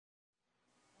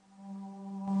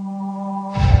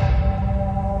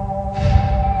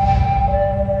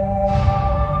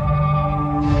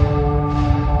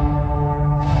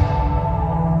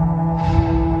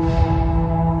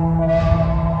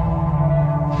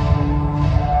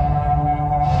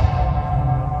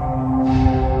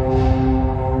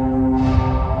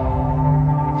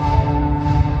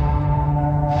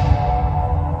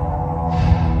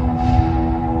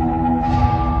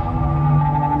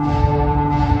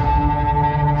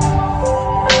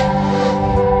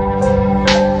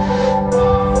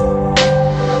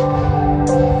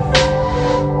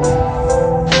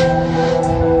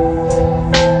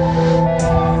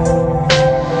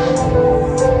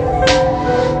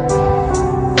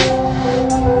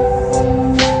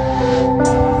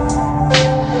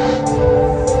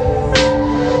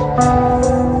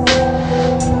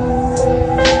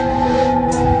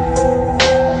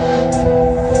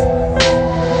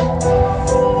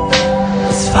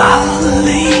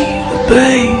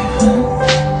baby,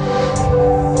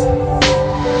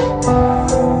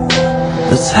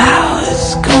 that's how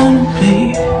it's gonna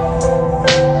be.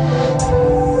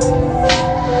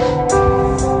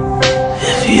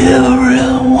 If you ever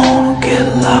really wanna get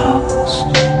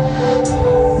lost,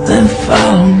 then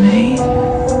follow me.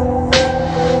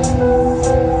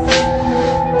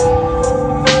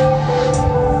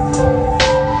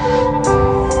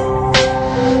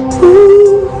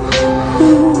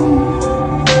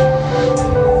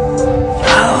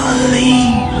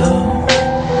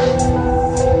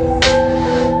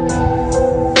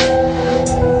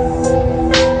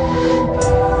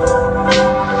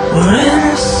 We're in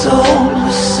a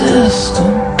solar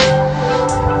system,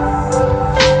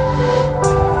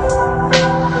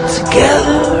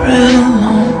 together and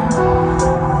alone.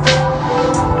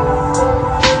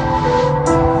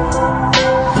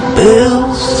 The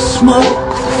bills, the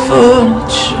smoke, the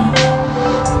furniture,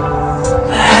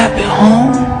 the happy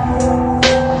home.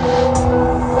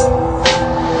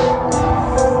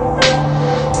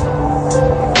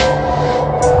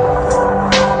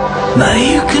 Now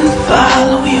you can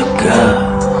follow your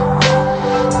gut,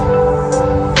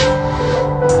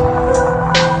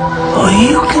 or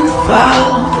you can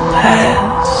follow the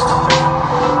past.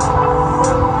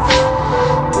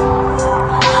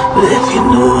 But if you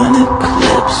knew an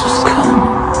eclipse was coming,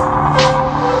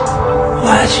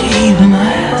 why'd you even